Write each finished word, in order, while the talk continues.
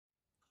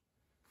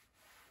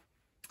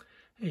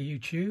Hey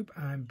YouTube,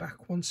 I'm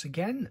back once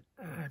again.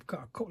 I've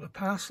got a couple of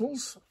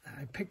parcels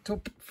I picked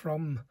up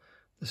from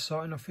the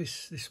sorting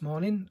office this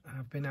morning.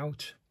 I've been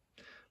out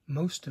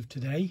most of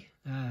today,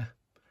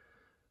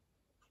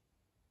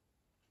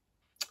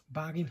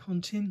 bargain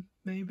hunting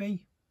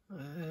maybe.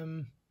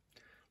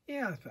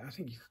 Yeah, I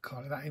think you could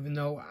call it that, even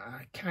though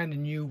I kind of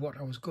knew what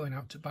I was going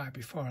out to buy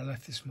before I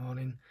left this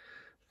morning.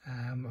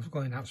 I was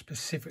going out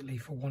specifically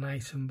for one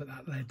item, but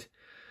that led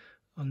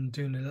on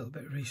doing a little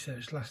bit of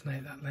research last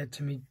night, that led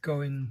to me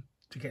going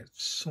to get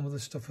some of the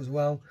stuff as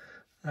well.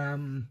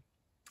 And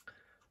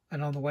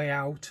on the way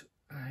out,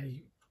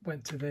 I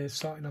went to the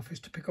sorting office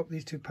to pick up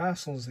these two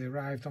parcels. They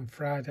arrived on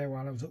Friday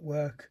while I was at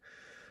work,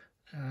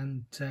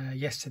 and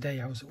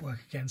yesterday I was at work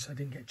again, so I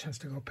didn't get a chance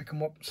to go pick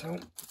them up. So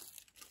we'll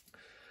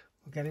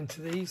get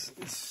into these.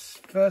 This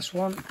first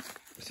one,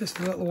 it's just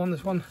a little one.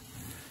 There's one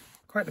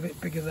quite a bit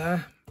bigger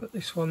there, but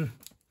this one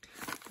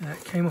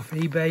came off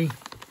eBay.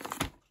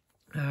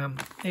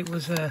 It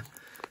was a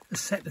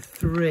set of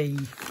 3.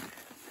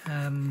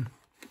 I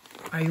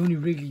only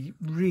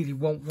really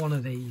want one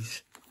of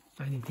these.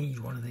 I need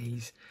one of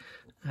these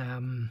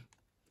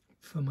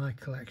for my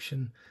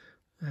collection,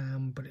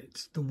 but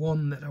it's the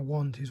one that I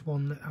want is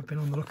one that I've been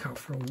on the lookout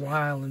for a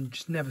while and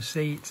just never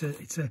see. It's a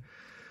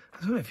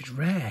I don't know if it's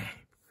rare.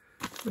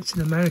 It's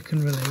an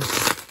American release,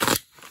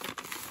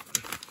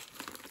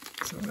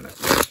 so I'm gonna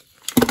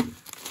get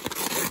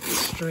it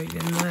straight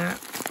in there.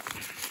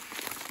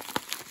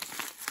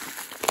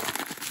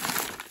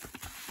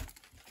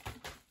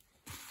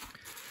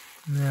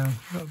 Now,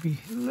 got to be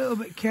a little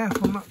bit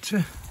careful not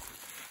to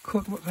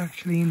cut what's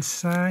actually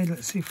inside.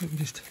 Let's see if we can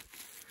just...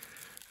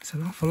 It's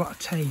an awful lot of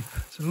tape.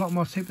 It's a lot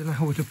more tape than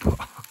I would have put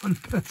on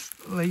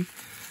personally.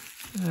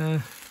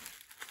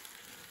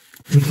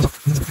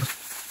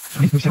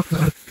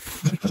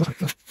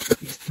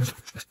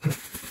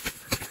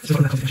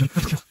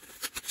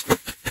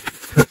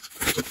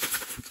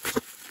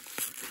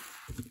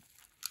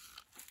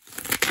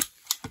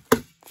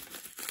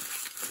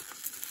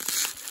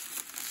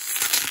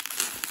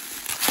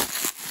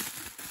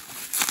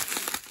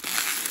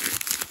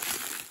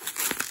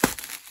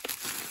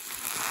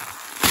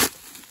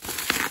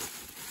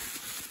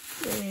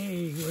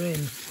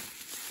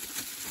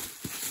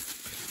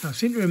 I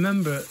seem to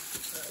remember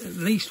at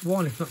least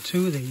one, if not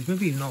 2 of these,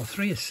 maybe even all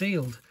 3 are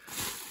sealed. I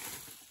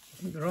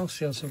think they're all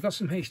sealed. So we've got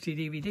some HD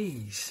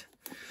DVDs.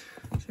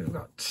 So we've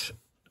got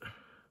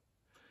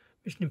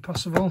Mission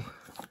Impossible,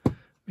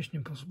 Mission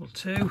Impossible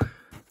 2,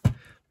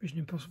 Mission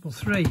Impossible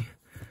 3,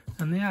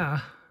 and they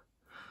are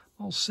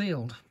all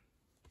sealed.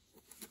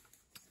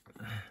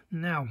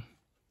 Now,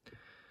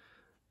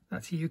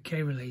 that's a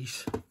UK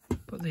release,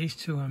 but these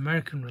 2 are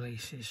American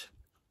releases.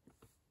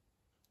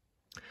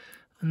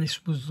 And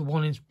this was the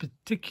one in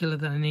particular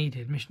that I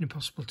needed, Mission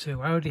Impossible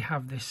 2. I already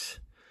have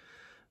this,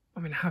 I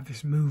mean, I have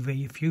this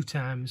movie a few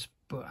times,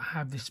 but I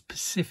have this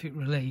specific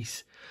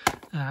release.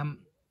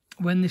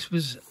 When this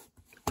was,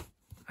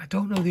 I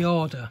don't know the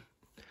order,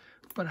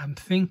 but I'm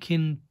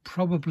thinking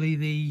probably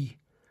the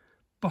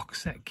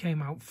box set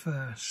came out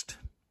first.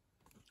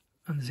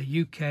 And there's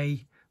a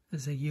UK,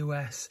 there's a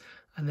US,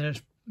 and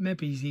there's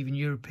maybe even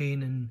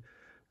European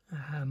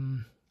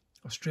and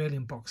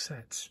Australian box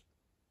sets.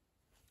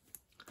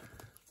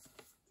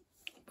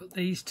 But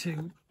these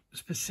 2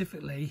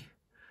 specifically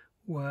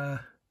were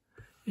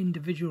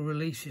individual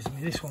releases. I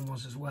mean, this one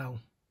was as well.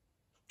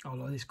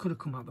 Although this could have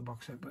come out the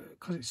box set, but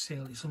because it's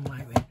sealed, it's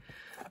unlikely.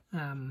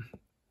 But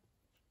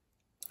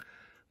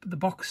the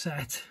box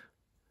set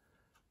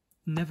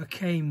never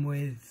came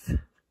with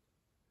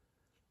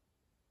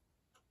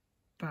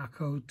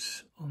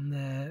barcodes on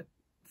their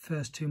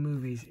first 2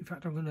 movies. In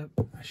fact,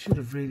 I should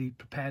have really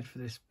prepared for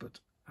this, but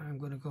I'm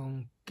going to go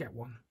and get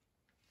one.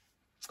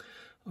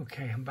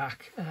 Okay, I'm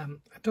back. I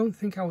don't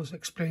think I was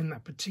explaining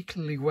that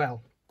particularly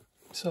well.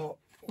 So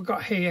we've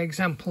got here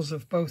examples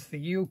of both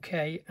the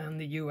UK and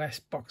the US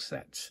box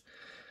sets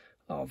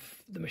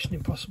of the Mission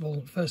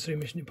Impossible, first 3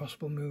 Mission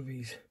Impossible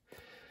movies.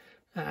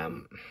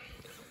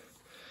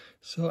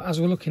 So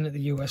as we're looking at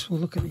the US, we'll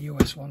look at the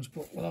US ones,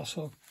 but we'll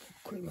also have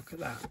a quick look at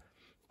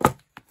that.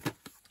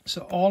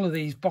 So all of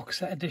these box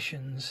set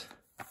editions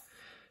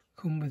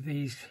come with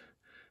these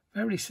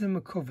very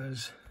similar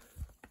covers,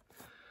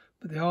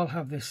 but they all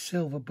have this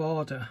silver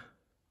border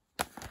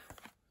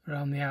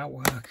around the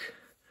artwork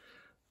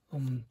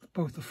on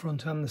both the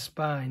front and the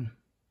spine.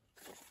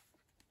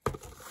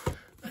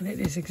 And it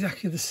is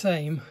exactly the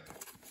same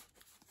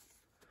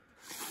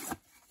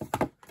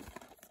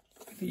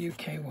with the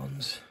UK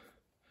ones.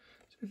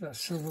 So with that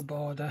silver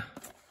border.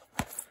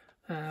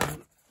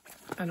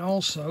 And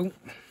also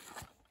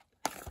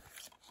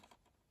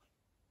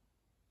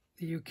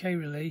the UK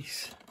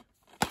release,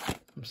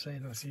 I'm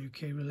saying that's the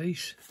UK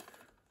release.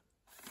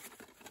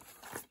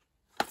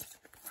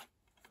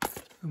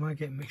 I might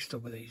get mixed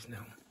up with these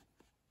now.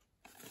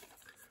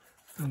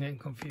 I'm getting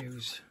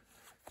confused.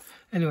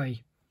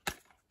 Anyway,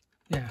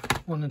 yeah,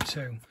 1 and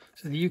 2.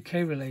 So the UK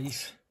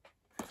release,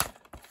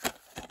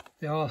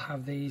 they all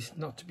have these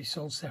not to be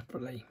sold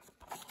separately.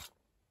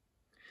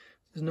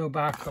 There's no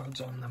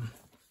barcodes on them.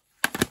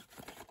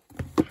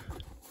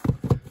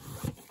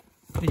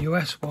 the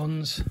US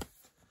ones,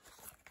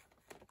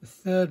 the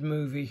third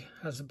movie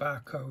has a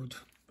barcode,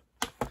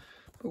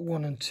 but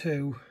 1 and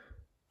 2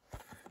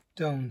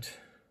 don't.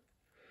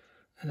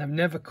 And I've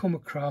never come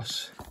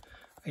across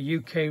a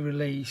UK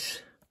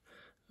release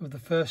of the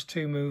first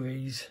 2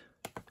 movies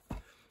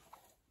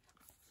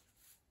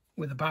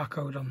with a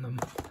barcode on them.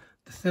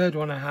 The third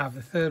one I have.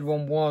 The third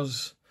one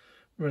was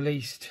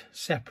released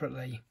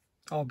separately,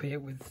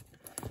 albeit with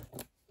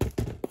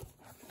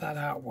that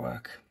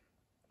artwork.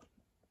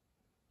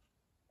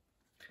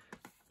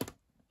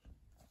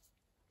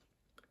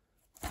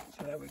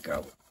 So there we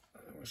go.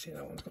 We'll see,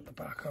 that one's got the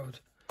barcode.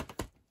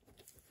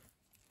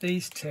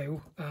 These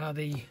 2 are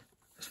the,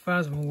 as far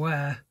as I'm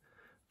aware,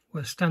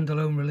 were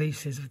standalone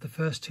releases of the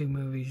first 2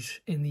 movies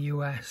in the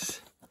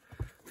US.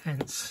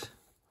 Hence,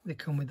 they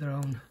come with their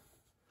own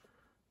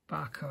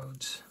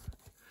barcodes.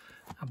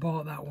 I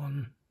bought that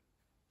one,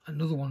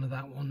 another one of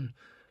that one,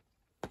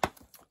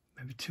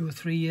 maybe 2 or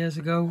 3 years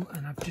ago,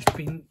 and I've just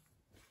been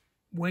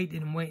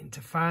waiting and waiting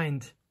to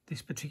find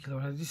this particular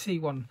one. I did see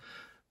one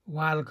a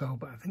while ago,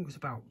 but I think it was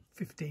about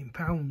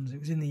 £15. It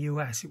was in the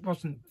US. It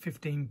wasn't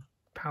 £15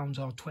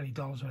 or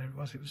 $20, whatever it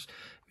was. It was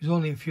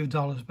only a few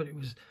dollars, but it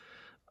was,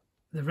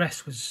 the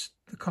rest was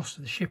the cost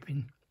of the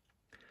shipping.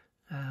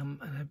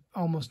 And I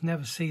almost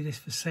never see this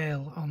for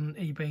sale on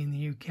eBay in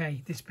the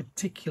UK, this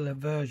particular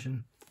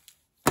version.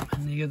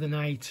 And the other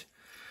night,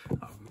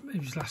 it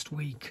was last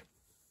week,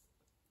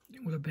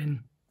 it would have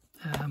been,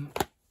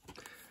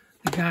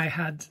 the guy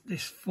had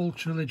this full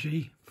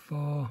trilogy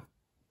for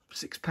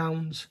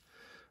 £6.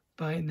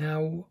 Buy it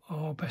now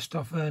or best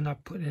offer, and I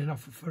put in an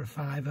offer for a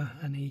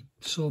 £5, and he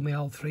sold me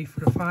all 3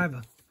 for a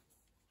 £5.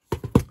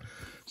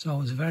 So I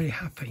was very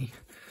happy.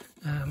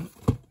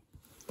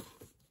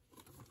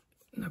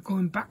 Now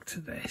going back to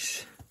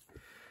this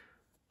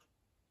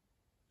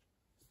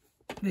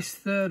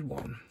third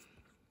one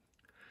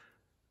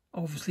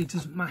obviously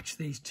doesn't match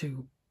these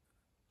 2.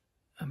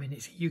 I mean,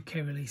 it's a UK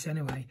release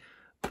anyway,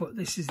 but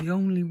this is the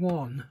only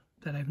one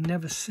that I've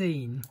never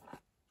seen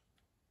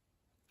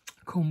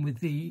come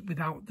with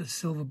without the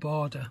silver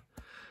border.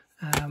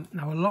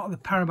 Now a lot of the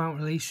Paramount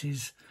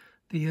releases,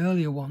 the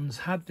earlier ones,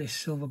 had this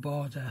silver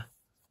border,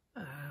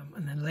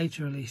 and then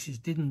later releases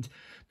didn't.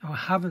 Now I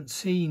haven't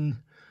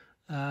seen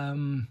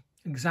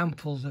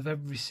examples of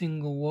every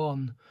single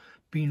one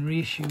being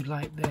reissued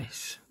like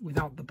this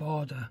without the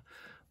border,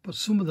 but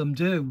some of them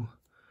do,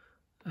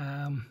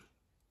 and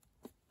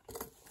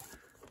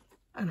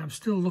I'm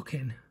still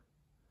looking,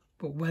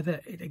 but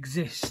whether it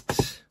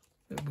exists,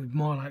 it would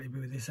more likely be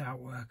with this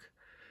artwork,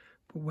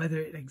 but whether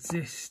it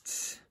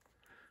exists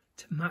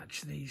to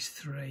match these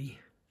 3,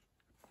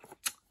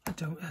 I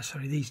don't,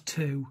 sorry, these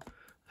 2,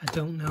 I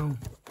don't know,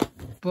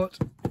 but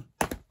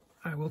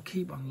I will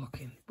keep on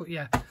looking. But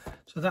yeah,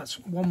 so that's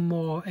one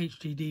more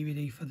HD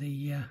DVD for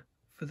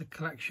the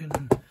collection,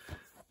 and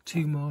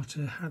 2 more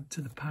to add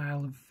to the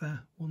pile of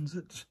ones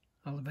that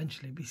I'll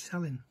eventually be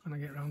selling when I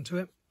get around to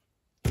it,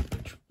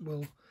 which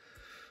we'll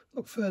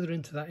look further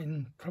into that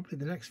in probably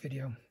the next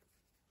video.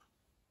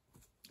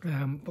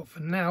 But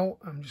for now,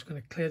 I'm just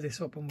going to clear this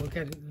up and we'll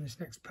get into this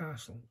next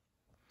parcel.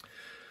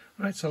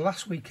 Right, so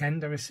last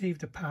weekend I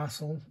received a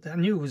parcel that I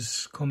knew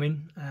was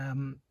coming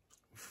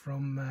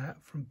from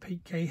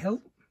Pete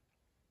Cahill,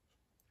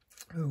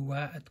 who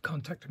had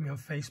contacted me on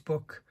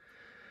Facebook,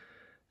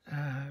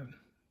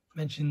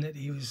 mentioned that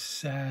he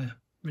was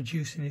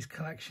reducing his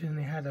collection, and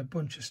he had a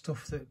bunch of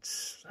stuff that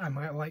I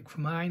might like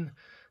for mine,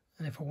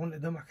 and if I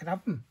wanted them I could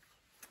have them.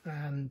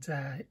 And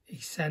he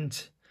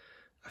sent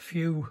a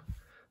few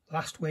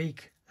last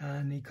week,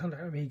 and he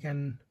contacted me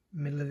again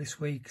middle of this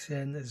week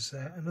saying there's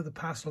another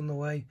parcel on the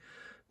way,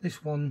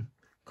 this one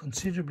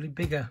considerably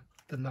bigger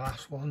than the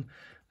last one,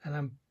 and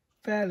I'm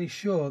fairly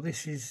sure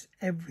this is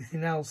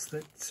everything else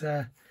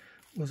that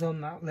was on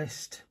that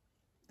list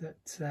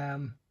that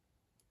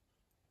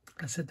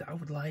I said that I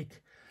would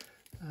like.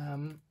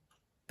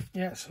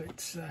 Yeah, so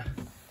it's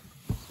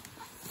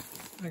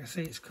like I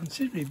say, it's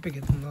considerably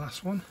bigger than the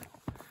last one,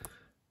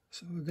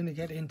 so we're going to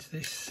get into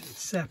this.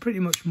 It's pretty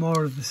much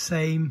more of the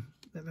same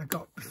that I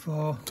got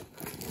before.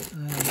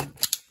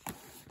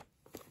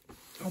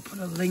 I'll put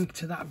a link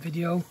to that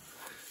video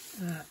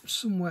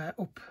somewhere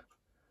up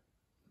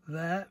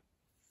there,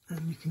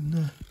 and you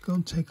can go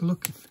and take a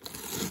look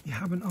if you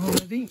haven't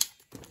already.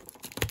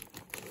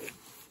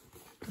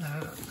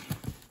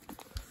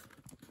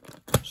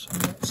 So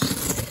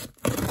let's,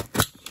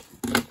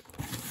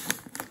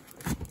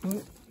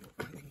 oh,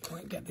 I didn't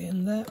quite get the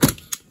end there.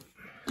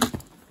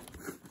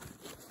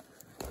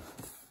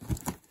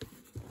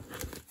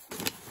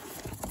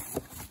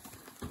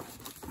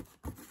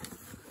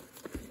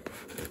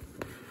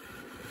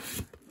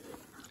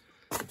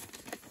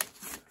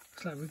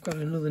 Looks like we've got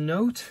another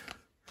note.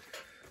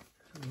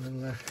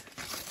 We'll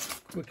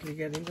quickly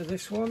get into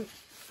this one.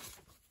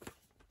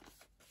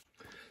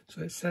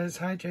 So it says,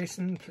 "Hi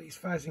Jason, please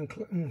find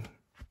my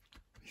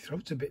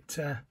throat's a bit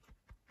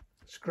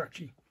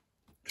scratchy.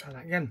 Try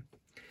that again.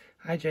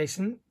 Hi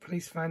Jason,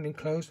 please find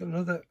enclosed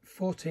another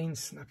 14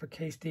 snapper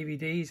case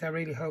DVDs. I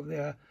really hope they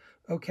are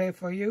okay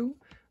for you.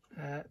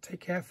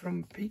 Take care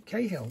from Pete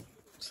Cahill.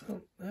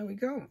 So there we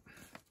go.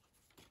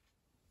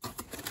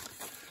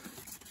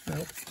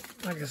 Well,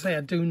 like I say,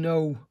 I do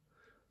know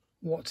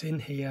what's in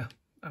here.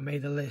 I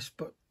made a list,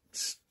 but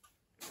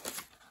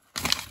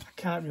I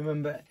can't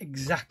remember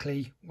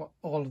exactly what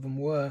all of them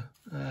were.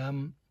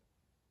 I'm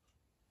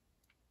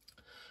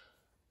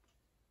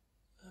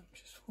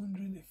just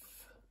wondering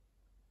if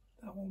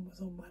that one was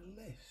on my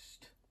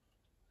list.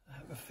 I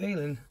have a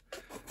feeling.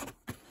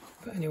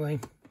 But anyway,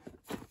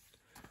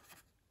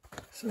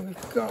 so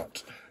we've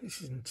got,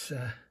 this isn't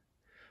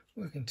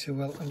working too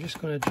well. I'm just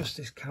going to adjust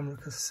this camera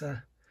because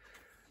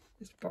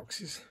this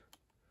box is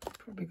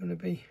probably going to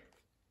be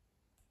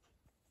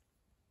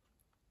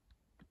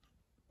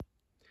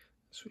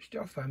switched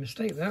off by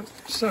mistake there.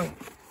 So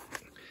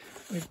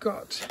we've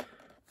got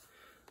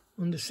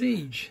Under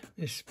Siege.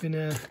 It's been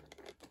a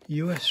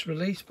US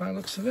release by the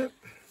looks of it.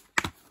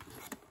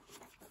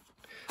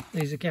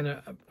 These again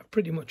are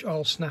pretty much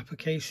all snapper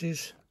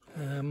cases.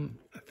 I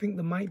think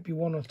there might be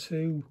one or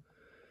two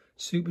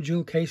super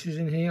jewel cases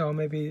in here, or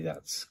maybe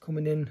that's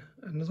coming in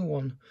another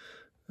one.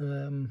 I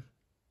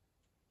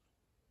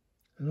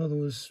know there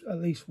was at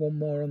least one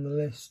more on the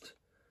list.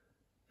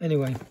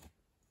 Anyway,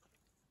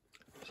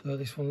 so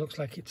this one looks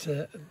like it's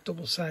a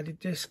double-sided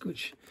disc,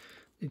 which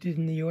they did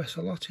in the US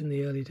a lot in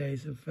the early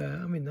days of,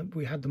 I mean,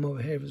 we had them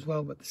over here as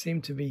well, but they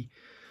seem to be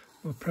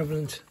more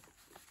prevalent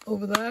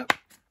over there.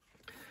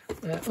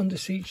 Under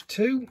Siege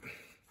 2.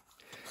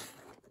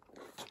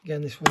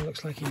 Again, this one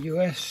looks like a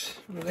US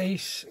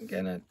release.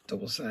 Again, a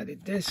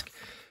double-sided disc.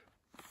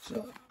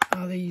 So,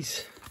 are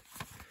these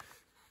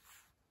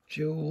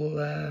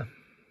dual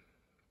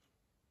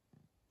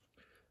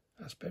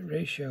aspect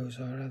ratios,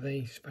 or are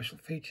they special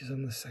features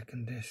on the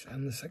second disc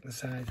and the second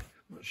side?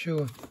 I'm not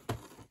sure.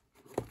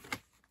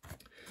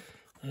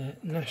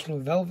 National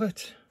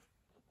Velvet.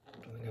 I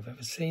don't think I've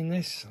ever seen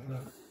this.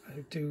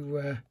 I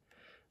do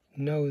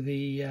know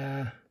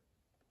the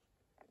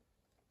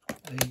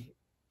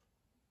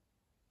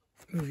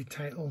movie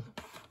title.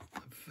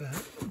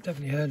 I've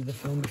definitely heard of the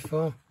film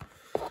before.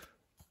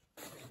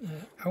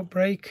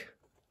 Outbreak.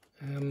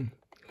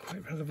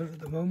 Quite relevant at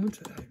the moment.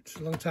 It's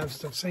a long time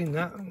since I've seen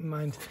that. I don't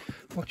mind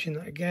watching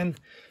that again.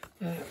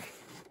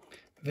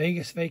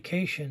 Vegas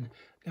Vacation.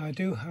 Now I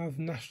do have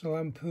National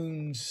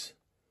Lampoon's,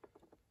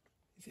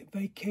 is it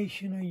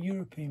Vacation or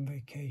European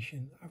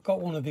Vacation? I've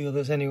got one of the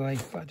others anyway,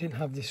 but I didn't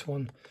have this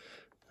one.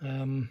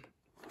 Again,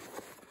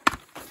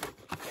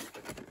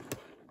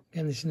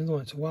 this is another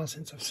one it's a while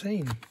since I've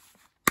seen.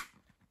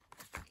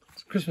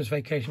 Christmas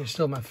Vacation is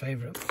still my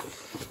favourite.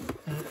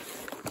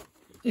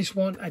 This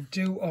one I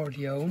do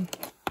already own.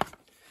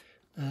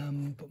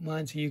 But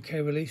mine's a UK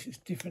release. It's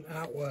different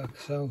artwork,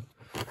 so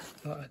I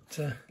thought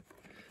I'd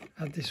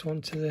add this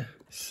one to the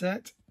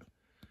set.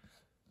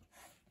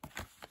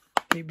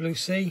 Deep Blue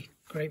Sea,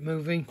 great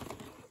movie.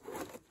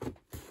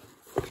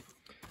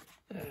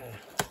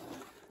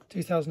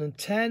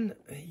 2010,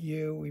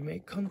 Year We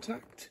Make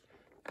Contact.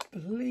 I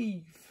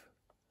believe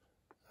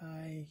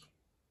I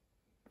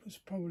was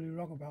probably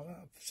wrong about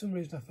that. For some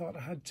reason I thought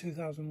I had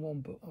 2001,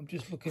 but I'm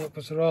just looking up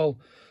because they're all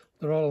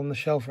on the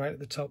shelf right at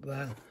the top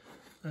there.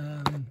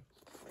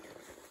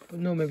 But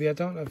no, maybe I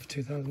don't have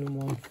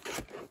 2001.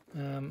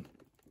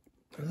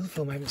 Another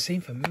film I haven't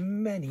seen for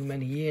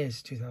many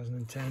years,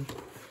 2010.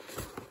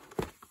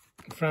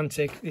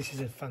 Frantic. This is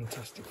a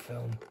fantastic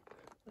film.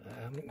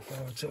 I'm looking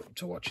forward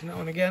to watching that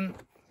one again.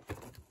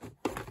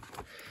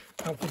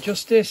 Out for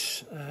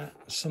Justice.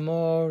 Some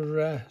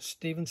more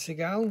Steven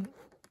Seagal.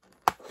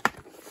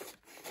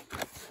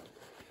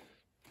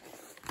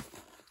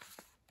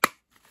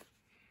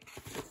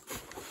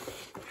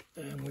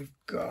 And we've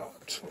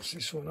got, what's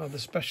this one? Oh, The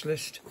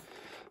Specialist,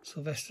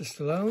 Sylvester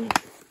Stallone.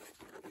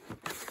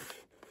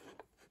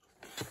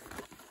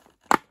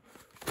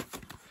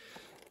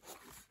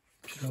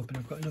 Just hoping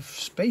I've got enough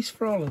space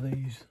for all of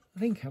these. I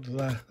think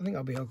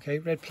I'll be okay.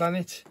 Red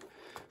Planet.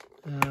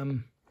 I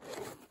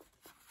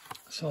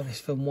saw this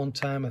film one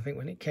time, I think,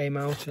 when it came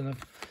out, and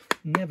I've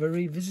never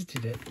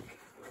revisited it.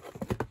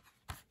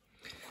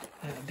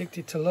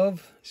 Addicted to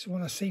Love. This is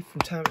one I see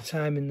from time to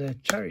time in the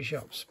charity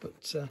shops,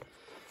 but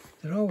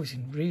they're always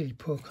in really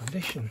poor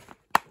condition.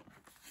 I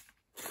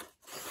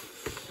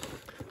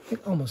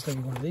think almost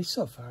every one of these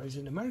so far is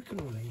an American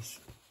release.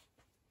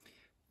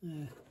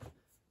 No,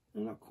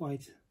 not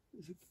quite.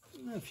 There's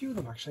a few of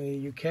them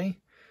actually UK.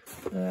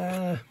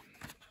 Her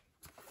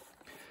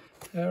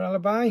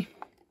Alibi.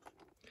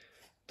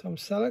 Tom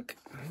Selleck.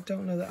 I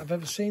don't know that I've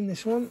ever seen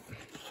this one.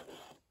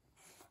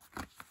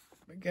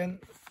 Again,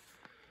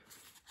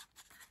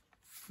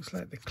 looks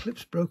like the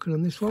clip's broken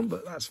on this one,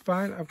 but that's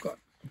fine. I've got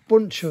a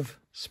bunch of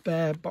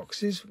spare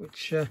boxes,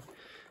 which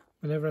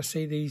whenever I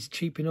see these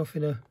cheap enough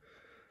in a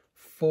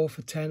 4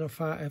 for 10 or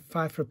 5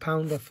 for a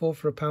pound or 4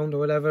 for a pound or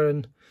whatever,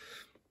 and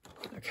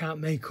I can't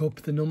make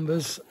up the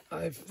numbers.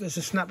 There's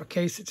a snapper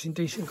case that's in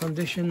decent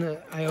condition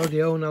that I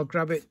already own. I'll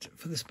grab it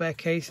for the spare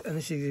case, and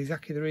this is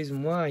exactly the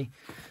reason why.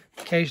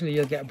 Occasionally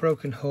you'll get a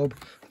broken hub.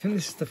 I think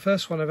this is the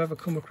first one I've ever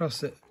come across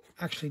that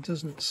actually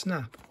doesn't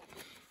snap.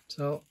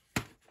 So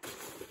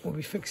we'll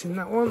be fixing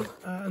that one.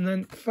 And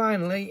then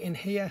finally in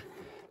here,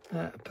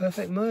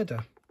 Perfect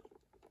Murder.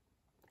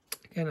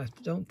 Again, I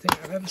don't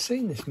think I've ever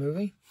seen this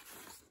movie.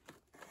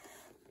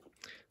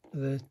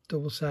 The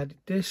double-sided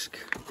disc.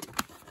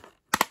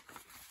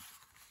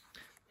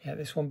 Yeah,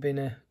 this one being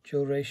a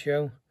dual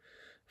ratio,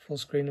 full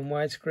screen and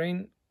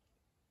widescreen.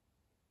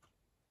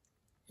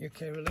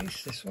 UK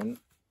release, this one.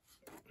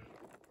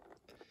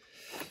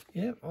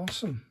 Yeah,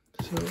 awesome.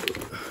 So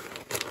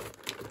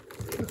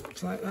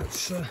looks like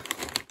that's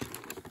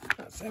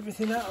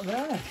everything out of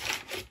there.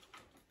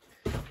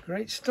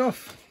 Great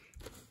stuff.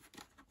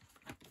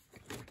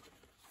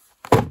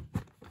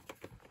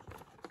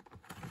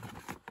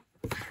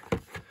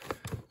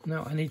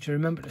 Now I need to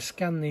remember to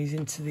scan these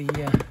into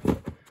the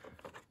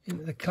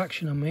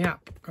collection on my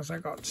app, because I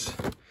got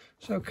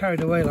so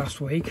carried away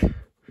last week.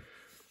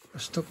 I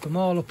stuck them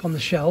all up on the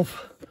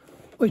shelf,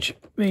 which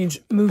means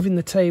moving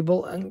the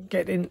table and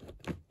getting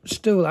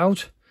stool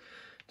out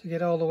to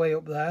get all the way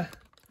up there,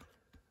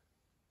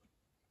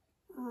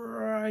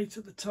 right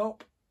at the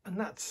top, and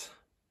that's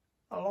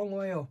a long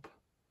way up.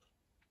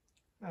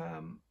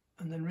 And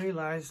then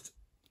realised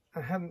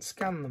I hadn't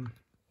scanned them.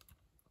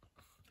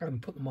 I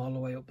haven't put them all the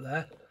way up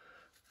there,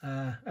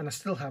 and I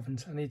still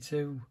haven't. I need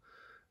to,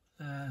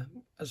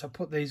 as I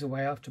put these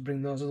away, I have to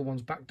bring those other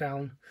ones back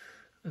down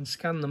and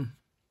scan them.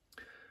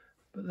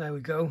 But there we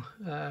go.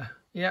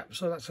 Yeah,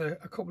 so that's a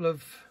couple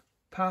of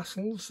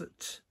parcels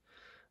that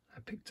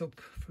I picked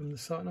up from the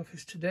sorting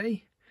office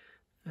today.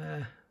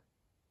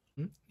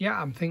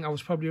 Yeah, I think I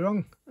was probably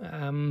wrong.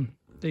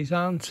 These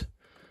aren't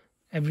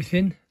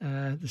everything.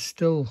 There's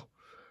still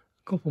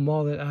a couple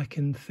more that I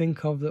can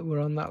think of that were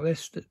on that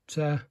list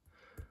that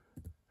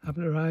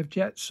haven't arrived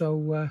yet.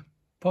 So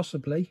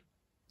possibly,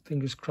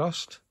 fingers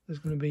crossed, there's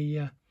going to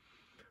be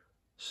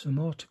some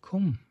more to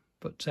come.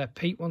 But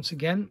Pete, once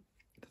again,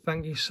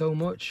 thank you so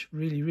much.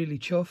 Really, really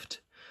chuffed.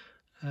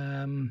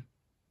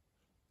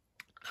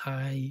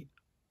 I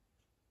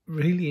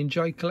really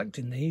enjoy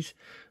collecting these.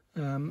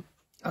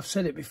 I've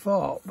said it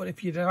before, but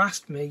if you'd have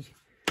asked me,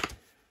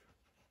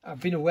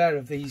 I've been aware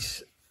of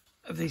these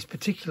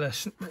particular,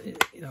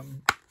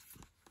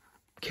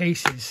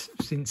 cases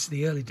since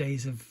the early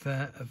days of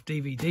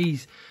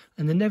DVDs,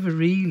 and they never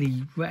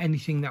really were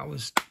anything that I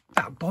was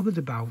that bothered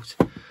about.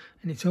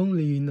 And it's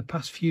only in the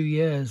past few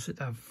years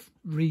that I've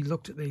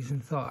re-looked at these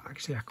and thought,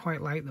 actually, I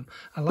quite like them.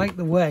 I like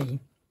the way,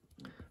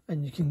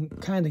 and you can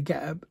kind of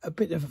get a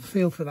bit of a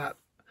feel for that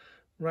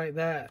right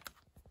there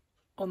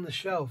on the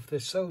shelf. They're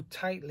so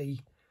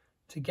tightly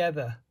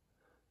together.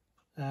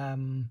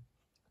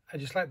 I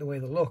just like the way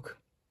they look,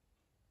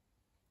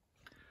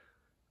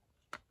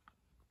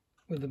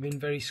 with them being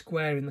very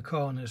square in the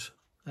corners,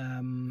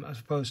 as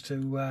opposed to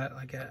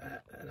like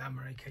an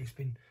Amaray case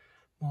being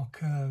more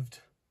curved.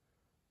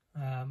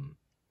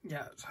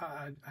 Yeah,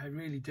 I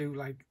really do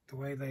like the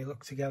way they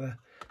look together.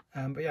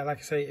 But yeah, like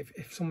I say,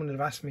 if someone had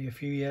asked me a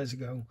few years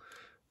ago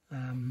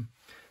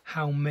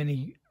how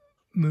many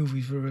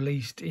movies were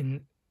released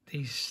in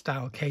these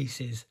style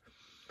cases,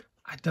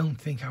 I don't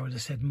think I would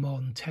have said more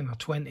than 10 or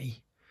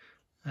 20.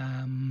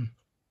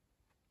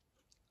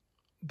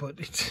 But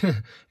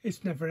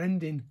it's never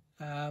ending.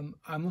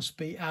 I must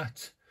be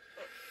at,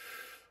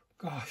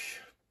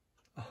 gosh,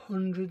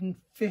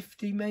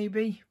 150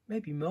 maybe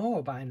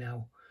more by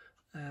now,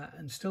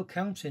 and still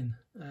counting.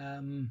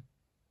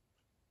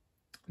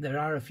 There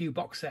are a few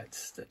box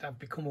sets that I've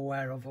become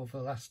aware of over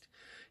the last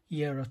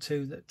year or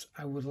two that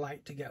I would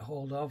like to get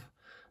hold of,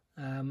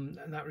 and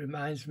that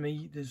reminds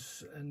me,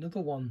 there's another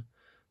one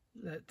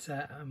that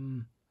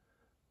I'm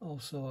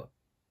also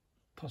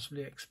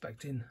possibly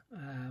expecting,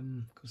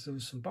 because there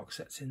was some box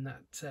sets in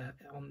that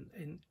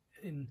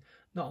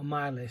not on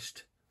my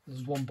list.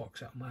 There's one box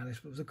set on my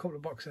list, but there was a couple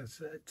of box sets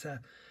that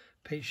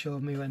Pete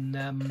showed me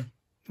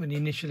when he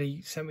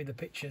initially sent me the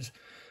pictures.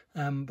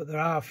 But there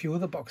are a few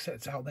other box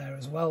sets out there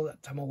as well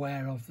that I'm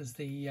aware of. There's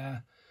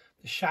the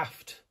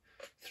Shaft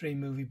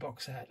 3-movie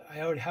box set.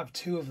 I already have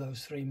 2 of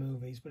those 3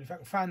 movies, but if I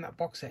can find that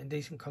box set in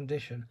decent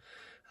condition,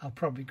 I'll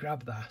probably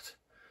grab that.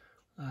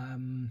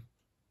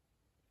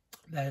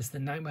 There's the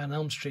Nightmare on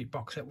Elm Street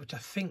box set, which I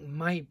think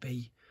might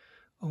be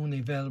only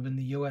available in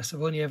the US.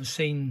 I've only ever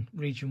seen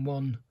Region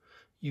 1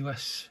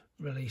 US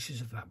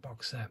releases of that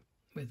box set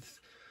with,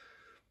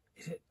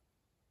 is it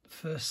the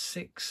first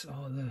 6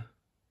 or the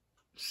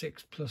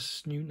 6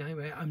 plus New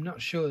Nightmare? I'm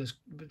not sure,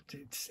 but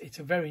it's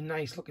a very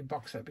nice looking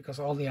box set because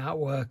all the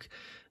artwork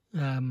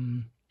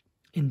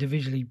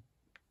individually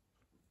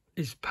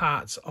is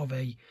parts of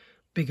a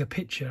bigger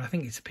picture. I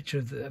think it's a picture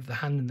of the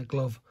hand in the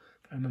glove,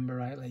 if I remember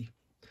rightly.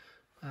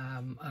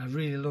 I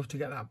really love to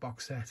get that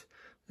box set.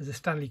 There's a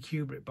Stanley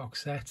Kubrick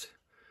box set,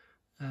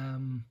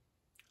 and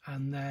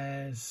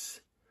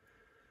there's,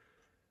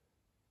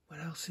 what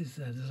else is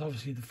there? There's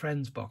obviously the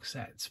Friends box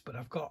sets, but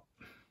I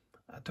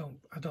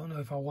don't know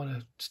if I want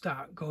to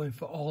start going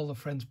for all the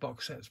Friends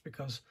box sets,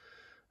 because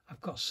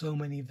I've got so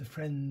many of the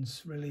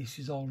Friends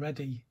releases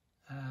already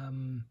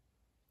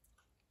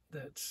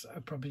that I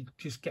probably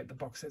just get the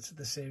box sets of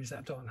the series that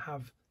I don't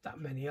have that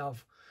many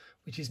of,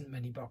 which isn't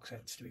many box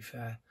sets, to be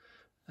fair.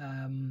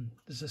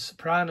 There's the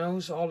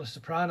Sopranos. All the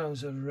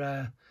Sopranos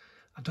are,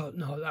 I don't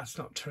know, that's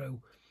not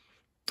true.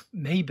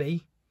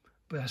 Maybe,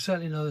 but I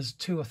certainly know there's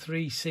 2 or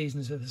 3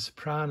 seasons of the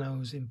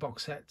Sopranos in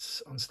box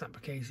sets on snapper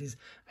cases.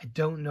 I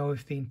don't know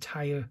if the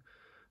entire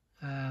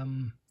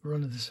run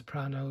of the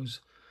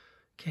Sopranos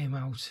came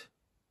out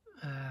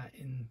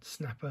in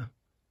snapper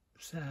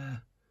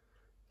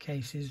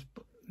cases,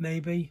 but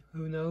maybe,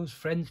 who knows.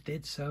 Friends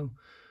did. So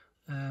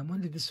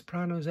when did the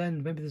Sopranos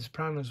end? Maybe the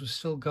Sopranos was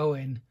still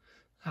going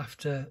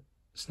after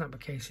snapper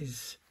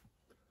cases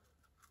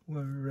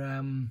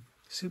were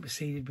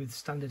superseded with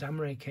standard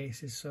Amaray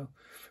cases, so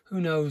who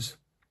knows.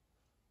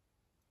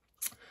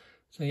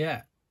 So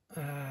yeah,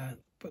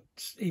 but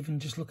even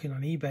just looking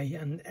on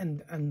eBay and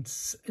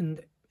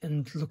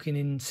looking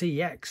in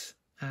CEX,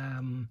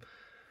 I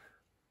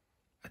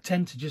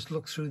tend to just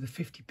look through the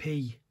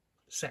 50p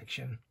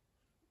section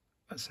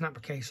at snapper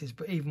cases,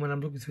 but even when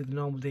I'm looking through the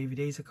normal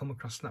DVDs, I come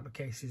across snapper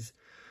cases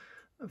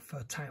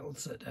for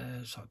titles at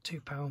sort of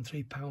 £2,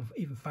 £3,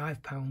 even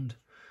 £5.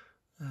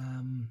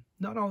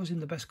 Not always in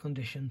the best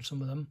condition,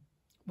 some of them,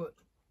 but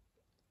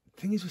the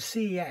thing is with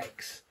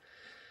CEX,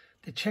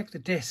 they check the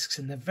discs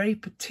and they're very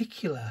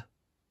particular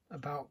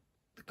about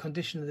the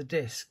condition of the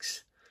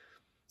discs,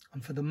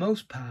 and for the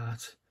most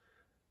part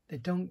they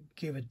don't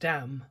give a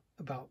damn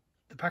about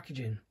the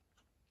packaging.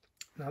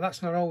 Now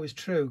that's not always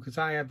true, because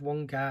I had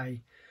one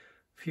guy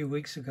a few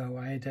weeks ago,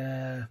 I had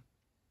I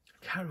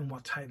can't remember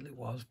what title it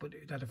was, but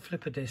it had a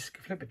flipper disc,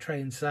 a flipper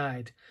tray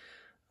inside,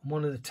 and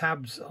one of the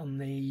tabs on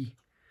the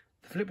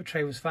flipper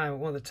tray was fine, but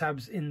one of the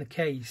tabs in the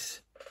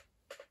case,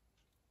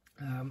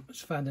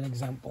 let's find an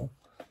example.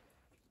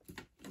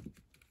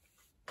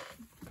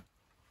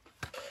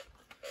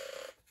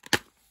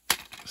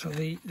 So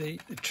the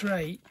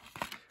tray,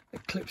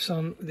 it clips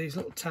on these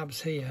little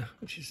tabs here,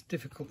 which is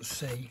difficult to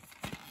see.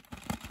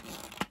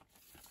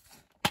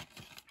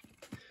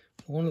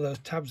 One of those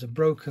tabs are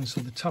broken,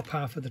 so the top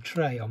half of the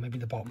tray, or maybe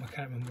the bottom, I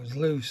can't remember, was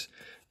loose,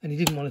 and he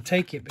didn't want to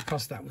take it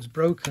because that was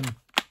broken.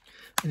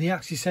 And he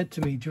actually said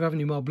to me, do you have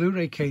any more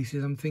Blu-ray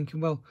cases? I'm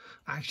thinking, well,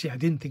 actually I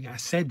didn't think I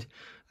said,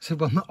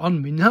 well, not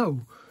on me,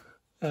 no.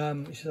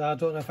 He said, I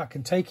don't know if I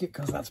can take it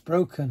because that's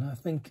broken. I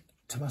think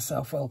to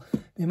myself, well,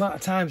 the amount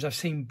of times I've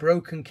seen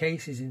broken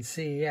cases in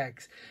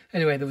CEX.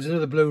 Anyway, there was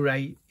another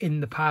Blu-ray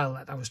in the pile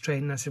that I was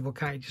trading. I said, well,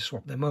 can't you just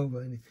swap them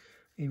over? And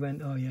he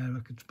went, oh yeah,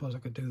 I suppose I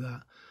could do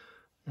that.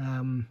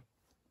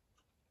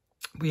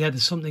 But yeah,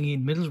 there's something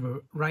in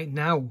Middlesbrough right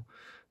now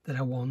that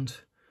I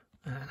want,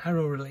 an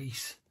Arrow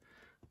release,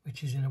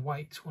 which is in a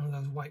white, one of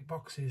those white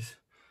boxes,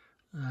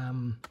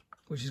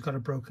 which has got a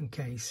broken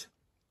case.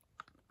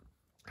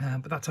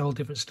 But that's a whole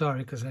different story,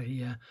 because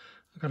I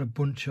got a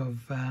bunch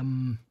of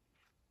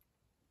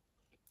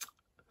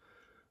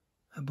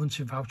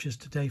vouchers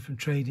today from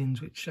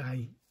trade-ins, which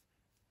I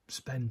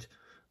spent,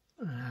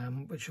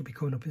 which will be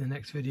coming up in the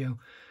next video.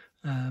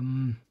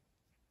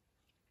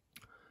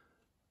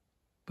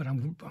 But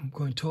I'm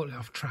going totally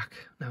off track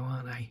now,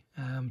 aren't I?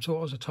 So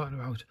what was I talking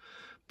about?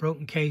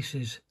 Broken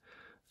cases.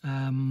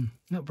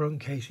 Not broken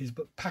cases,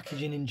 but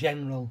packaging in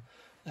general.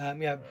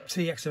 Yeah,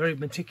 CEX are very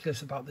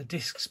meticulous about the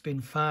discs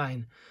being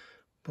fine,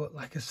 but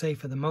like I say,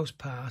 for the most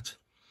part,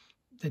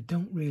 they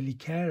don't really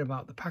care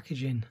about the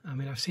packaging. I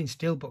mean, I've seen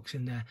steelbooks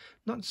in there,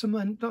 not so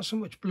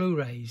much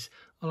Blu-rays,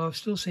 although I've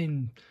still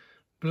seen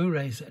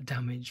Blu-rays that are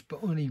damaged,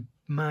 but only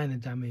minor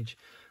damage.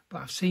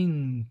 But I've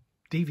seen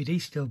DVD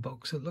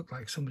steelbooks that look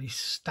like somebody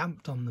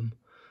stamped on them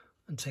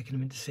and taken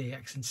them into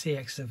CEX, and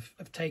CEX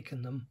have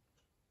taken them.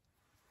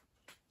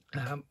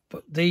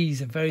 But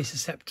these are very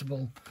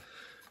susceptible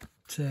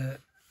to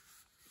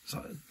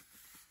sort of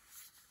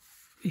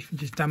even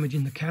just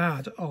damaging the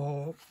card,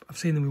 or I've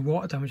seen them with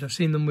water damage. I've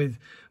seen them with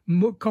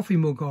coffee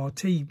mug or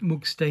tea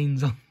mug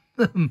stains on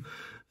them,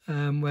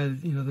 where,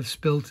 you know, they've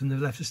spilt and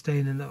they've left a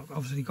stain, and they've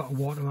obviously got a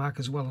watermark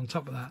as well on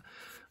top of that,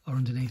 or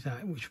underneath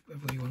that,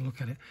 whichever you want to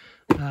look at it.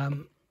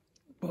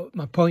 But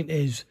my point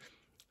is,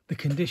 the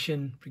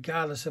condition,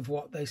 regardless of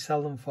what they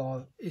sell them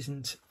for,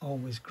 isn't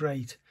always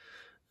great.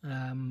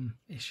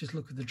 It's just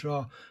look at the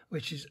draw,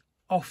 which is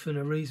often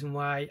a reason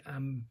why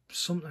I'm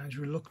sometimes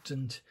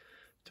reluctant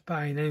to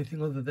buying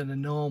anything other than a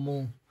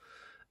normal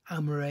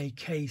Amaray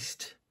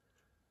cased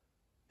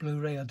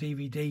Blu-ray or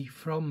DVD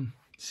from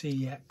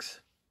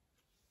CEX.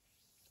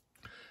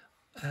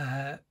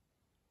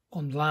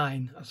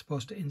 Online, as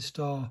opposed to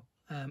in-store.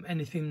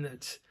 Anything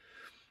that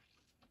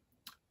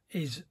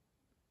is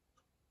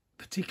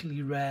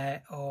particularly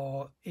rare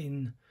or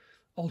in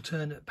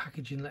alternate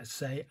packaging, let's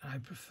say, I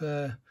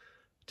prefer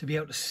to be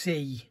able to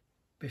see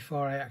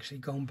before I actually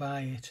go and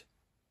buy it.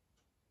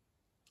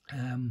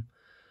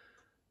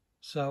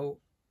 So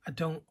I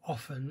don't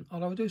often,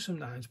 although I do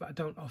sometimes, but I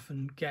don't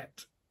often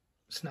get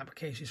snapper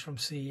cases from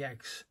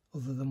CEX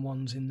other than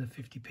ones in the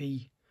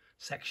 50p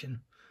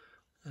section.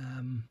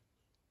 And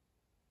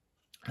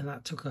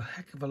that took a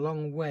heck of a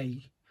long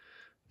way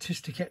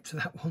just to get to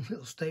that one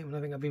little statement.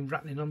 I think I've been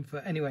rattling on for.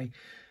 Anyway,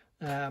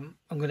 I'm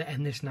going to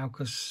end this now,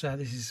 because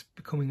this is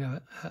becoming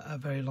a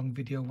very long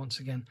video once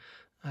again.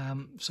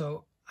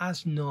 So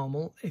as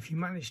normal, if you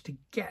manage to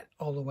get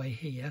all the way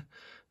here,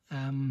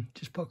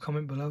 just put a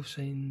comment below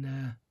saying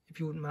if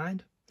you wouldn't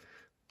mind,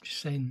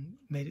 just saying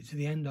made it to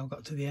the end or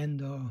got to the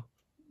end, or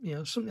you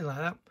know, something like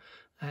that.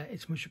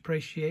 It's much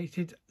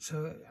appreciated,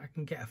 so I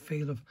can get a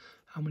feel of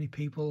how many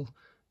people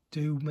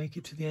do make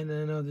it to the end.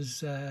 And I know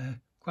there's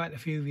quite a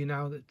few of you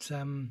now that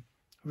don't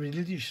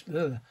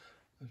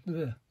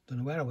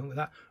know where I went with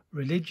that,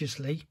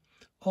 religiously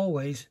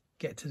always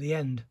get to the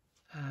end.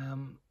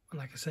 And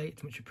like I say,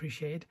 it's much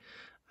appreciated.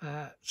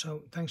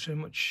 So thanks very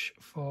much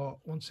for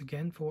once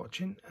again for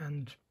watching,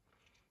 and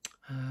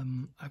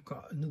I've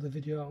got another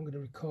video I'm going to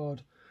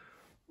record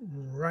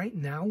right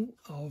now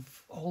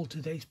of all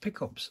today's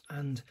pickups,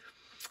 and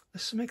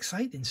there's some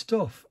exciting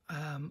stuff.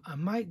 I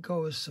might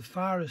go as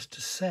far as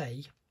to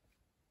say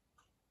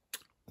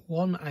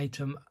one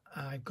item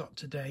I've got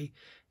today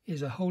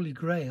is a holy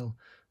grail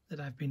that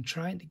I've been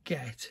trying to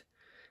get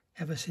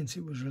ever since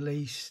it was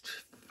released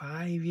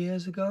 5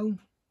 years ago,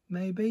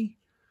 maybe.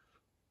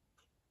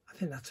 I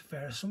think that's a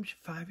fair assumption.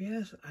 5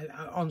 years. I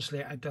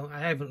honestly, I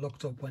haven't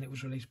looked up when it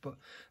was released, but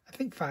I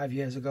think 5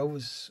 years ago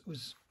was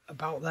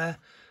about there.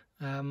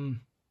 Another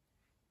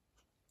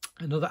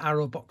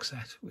Arrow box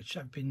set, which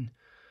I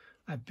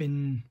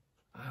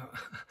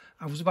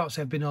was about to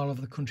say I've been all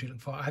over the country looking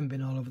for. I haven't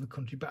been all over the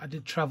country, but I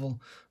did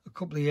travel a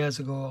couple of years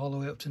ago all the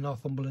way up to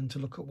Northumberland to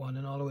look at one,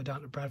 and all the way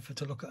down to Bradford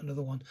to look at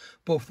another one,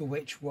 both of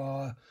which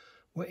were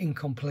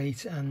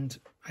incomplete. And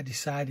I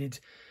decided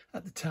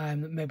at the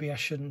time that maybe I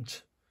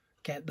shouldn't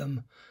get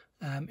them.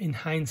 In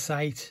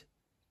hindsight,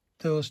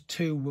 those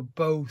two were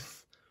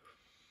both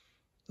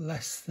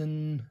less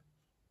than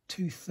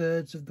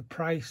 2/3 of the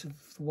price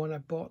of the one I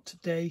bought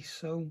today,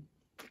 so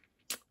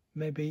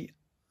maybe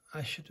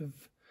I should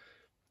have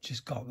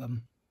just got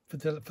them. For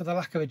the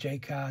lack of a J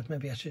card,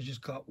 maybe I should have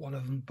just got one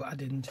of them, but I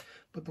didn't.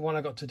 But the one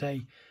I got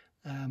today,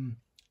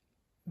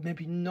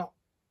 maybe not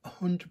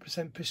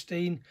 100%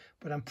 pristine,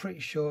 but I'm pretty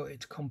sure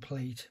it's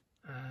complete.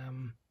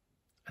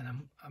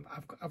 And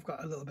I've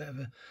got a little bit of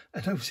an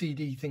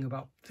OCD thing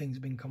about things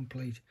being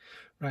complete.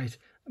 Right,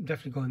 I'm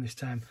definitely going this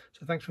time.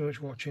 So thanks very much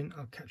for watching.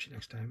 I'll catch you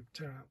next time.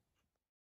 Ta-ra.